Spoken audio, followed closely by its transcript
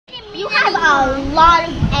You have a lot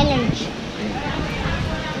of energy.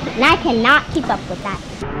 And I cannot keep up with that.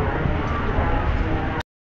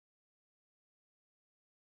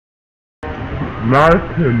 And I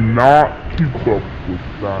cannot keep up with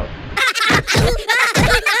that.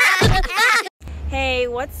 Hey,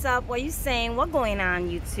 what's up? What you saying? What going on,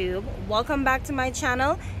 YouTube? Welcome back to my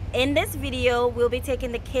channel. In this video, we'll be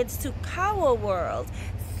taking the kids to Coral World.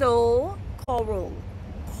 So, Coral.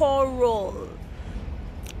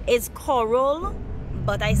 It's Coral,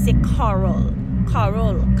 but I say Coral.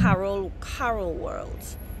 Coral World.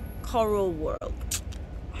 Coral World.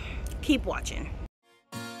 Keep watching.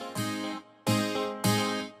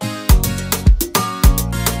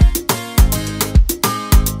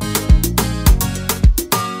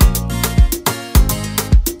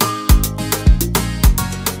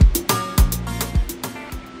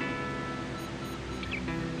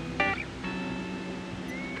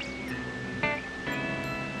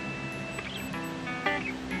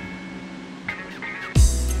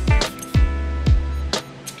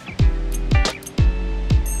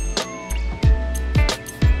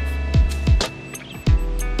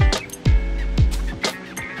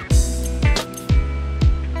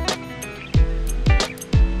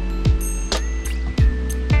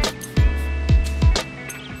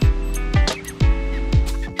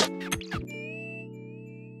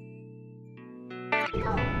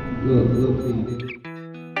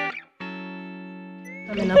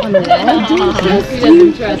 Coming up on the wall. He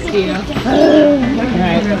doesn't trust you.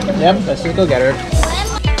 Alright. Yep, let's just go get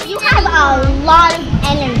her. You have a lot of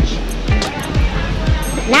energy.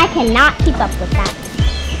 And I cannot keep up with that.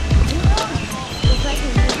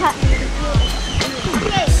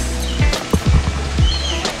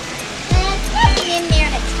 There's nothing in there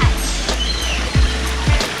to touch.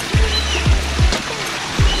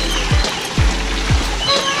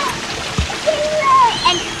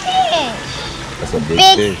 And fish. That's a big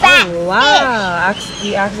fish. Fat Oh, wow.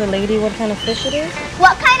 You asked the lady what kind of fish it is?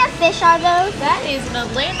 What kind of fish are those? That is an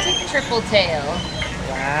Atlantic triple tail.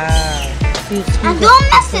 Wow. And don't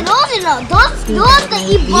mess it those, you know. Those the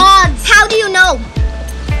eBods. How do you know?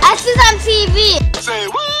 I see on TV. Say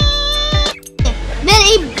what?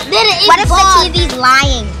 What if the TV's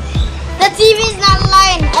lying? The TV's not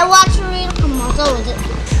lying. I watch a real commercial with it.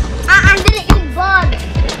 And then it eat bugs.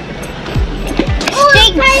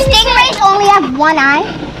 Stingrays only have one eye.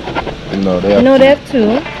 No, they have No, they have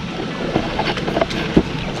two.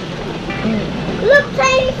 Look,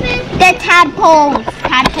 tiny fish. They're tadpoles.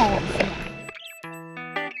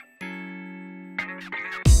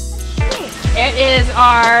 It is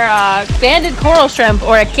our banded coral shrimp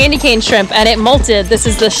or a candy cane shrimp, and it molted. This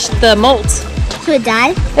is the molt. So it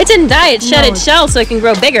died? It didn't die. It shed its shell so it can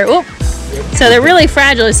grow bigger. Oop. So they're really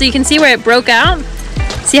fragile. So you can see where it broke out.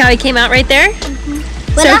 See how he came out right there?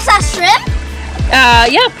 But that's a shrimp?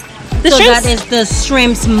 Yeah. The So shrimps. that is the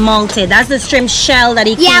shrimp's molted. That's the shrimp shell that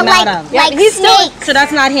he came out of. Like he's still- snake. So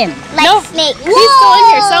that's not him. Like Nope. snake. He's still in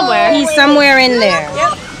here somewhere. He's somewhere in there.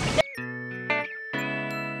 Yep.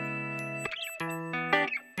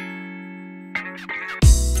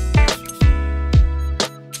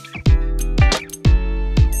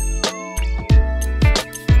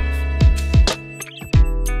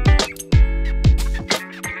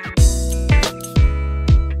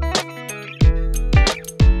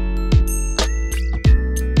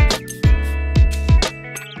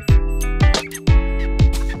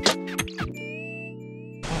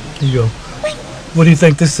 Here you go. What do you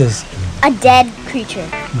think this is? A dead creature.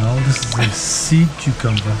 No, this is a sea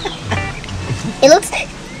cucumber. It looks.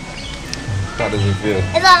 How does it feel?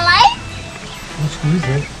 Is that alive? Let's squeeze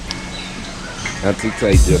it. Not too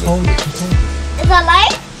tight, Just Jenna. hold it. Just hold it. Is that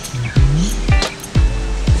alive?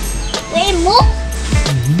 They move?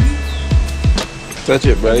 Touch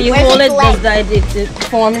it, bro. If you Where's hold its it, leg? it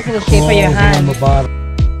forms into the shape of your Claws on hand. the bottom.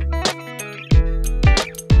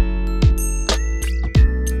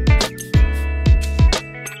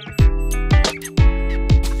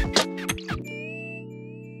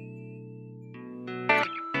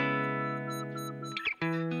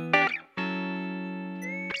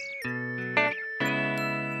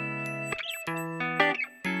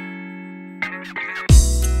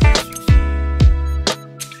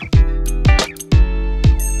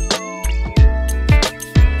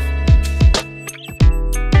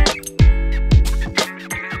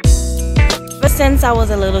 Since I was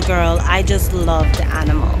a little girl, I just loved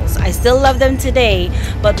animals. I still love them today,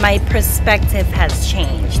 but my perspective has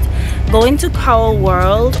changed. Going to Coral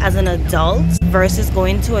World as an adult versus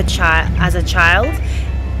going to as a child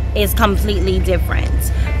is completely different.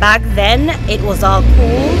 Back then, it was all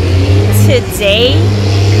cool. Today,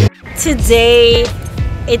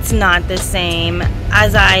 it's not the same.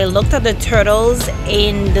 As I looked at the turtles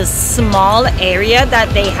in the small area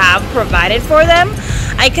that they have provided for them,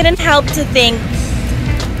 I couldn't help to think,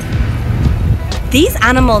 these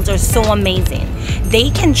animals are so amazing. They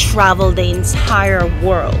can travel the entire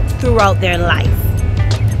world throughout their life.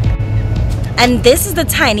 And this is the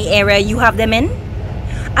tiny area you have them in?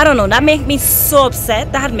 I don't know, that made me so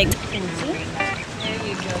upset. That makes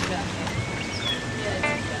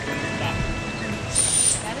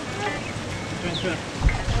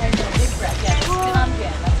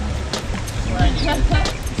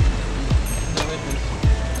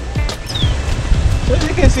So as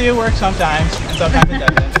you can see, it works sometimes, and sometimes it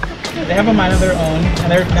doesn't. They have a mind of their own, and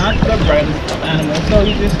they're not the brightest of animals, so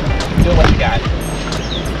you just do what you got.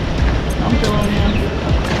 I'm Jolonia.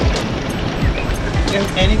 If you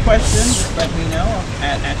have any questions, just let me know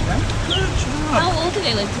and answer them. Good job. How old do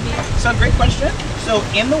they live to be? So great question. So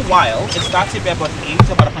in the wild, it starts to be about 80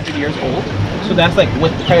 to about 100 years old. So that's like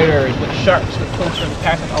with predators, with sharks, with poachers, with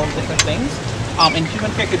parasites, all those different things. In human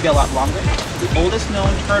care, it could be a lot longer. The oldest known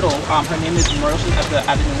turtle, her name is Myrtle. She's at the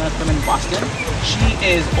New England Aquarium in Boston. She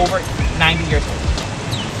is over 90 years old.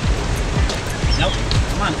 Nope.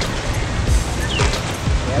 Come on.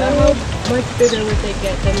 How much bigger would they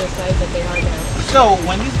get than the size that they are now? So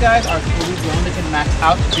when these guys are fully grown, they can max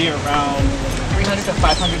out to be around 300 to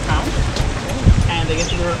 500 pounds, and they get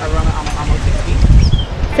to be around almost 6 feet.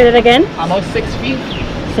 Say that again? Almost 6 feet.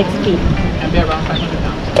 6 feet. And be around 500 pounds.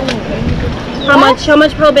 How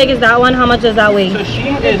big is that one? How much does that weigh? So she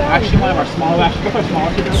is actually one of our smallest. She's our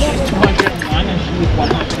smallest. She's 201 and she's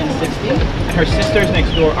 160. And her sisters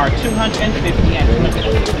next door are 250 and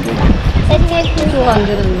 260.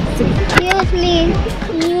 Excuse me,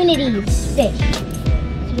 community fish.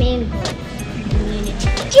 Mangrove.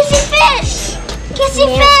 Kissy fish! Kissy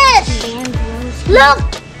fish! Look!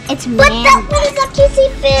 It's but that one is a kissy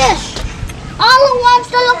fish! All the ones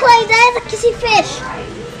that look like that is a kissy fish.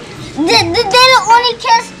 They don't only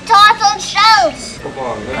kiss turtle shells.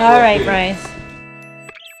 Alright, Bryce.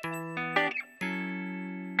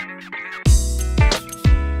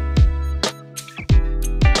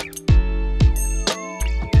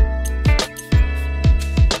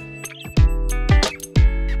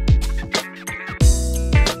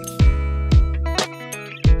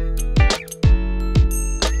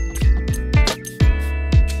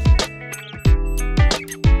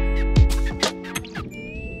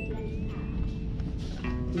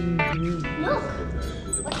 Look.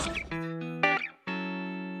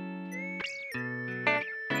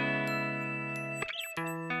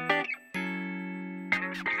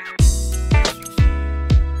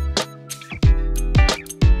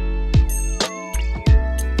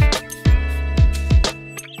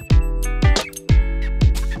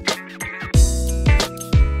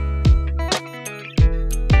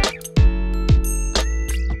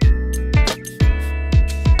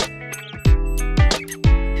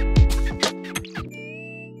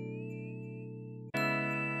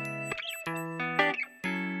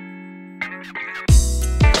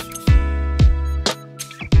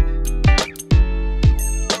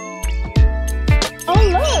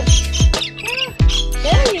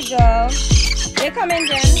 They're coming,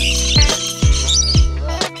 Jen. I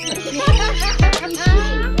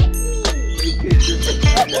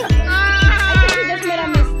think he just made a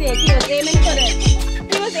mistake.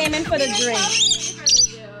 He was aiming for the drink.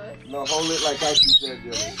 No, hold it like I said,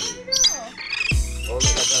 Jen. Hold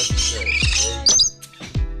it like I said.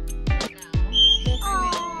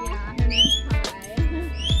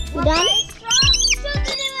 You done?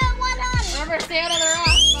 Remember, stay out of the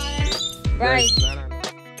rocks, bud. Right.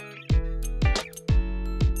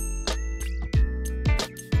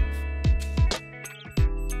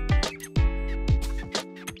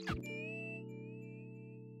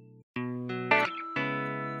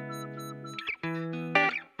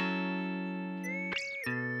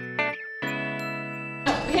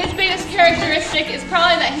 His biggest characteristic is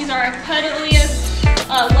probably that he's our cuddliest,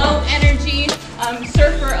 low energy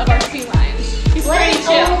surfer of our sea lions. He's What pretty does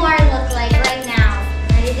chill. Omar look like right now?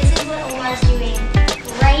 Ready? This is what Omar's doing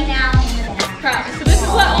right now in the back. So this is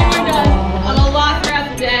what Omar does a lot throughout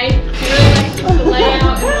the day. He really likes just to lay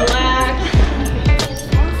out and relax.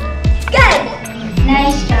 Good.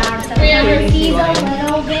 Nice job. Remember, He's a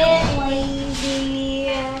little bit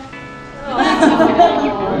lazy.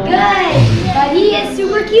 Good. But he is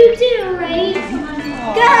super cute too, right?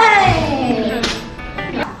 Good.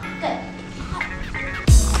 Good.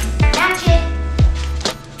 Match it.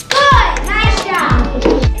 Good. Nice job.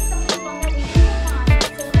 It's something fun that we can work on.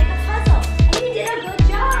 So it's like a puzzle. And you did a good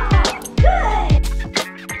job. Good.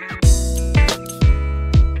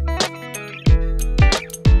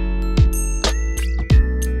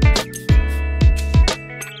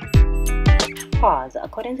 Pause.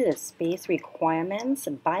 According to the space requirements,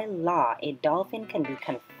 by law, a dolphin can be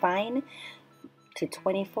confined to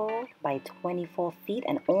 24 by 24 feet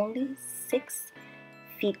and only 6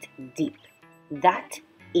 feet deep. That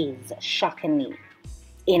is shockingly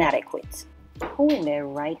inadequate. Who in their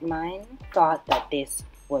right mind thought that this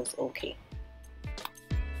was okay?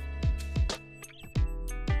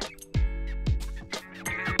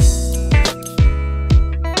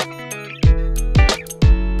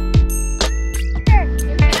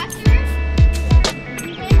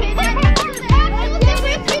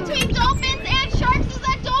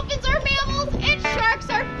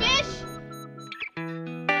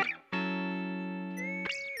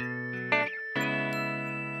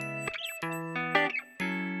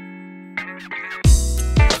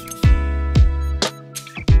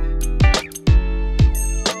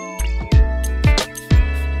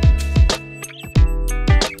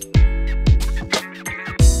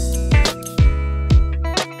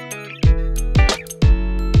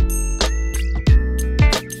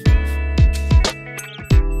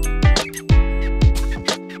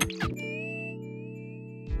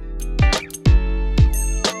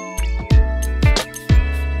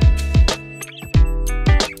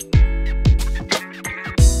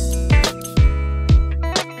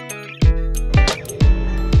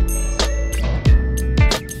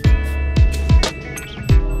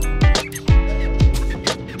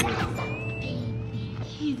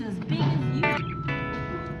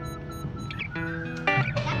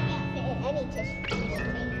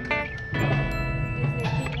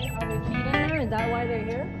 Is that why they're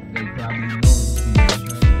here? They probably know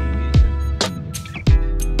it's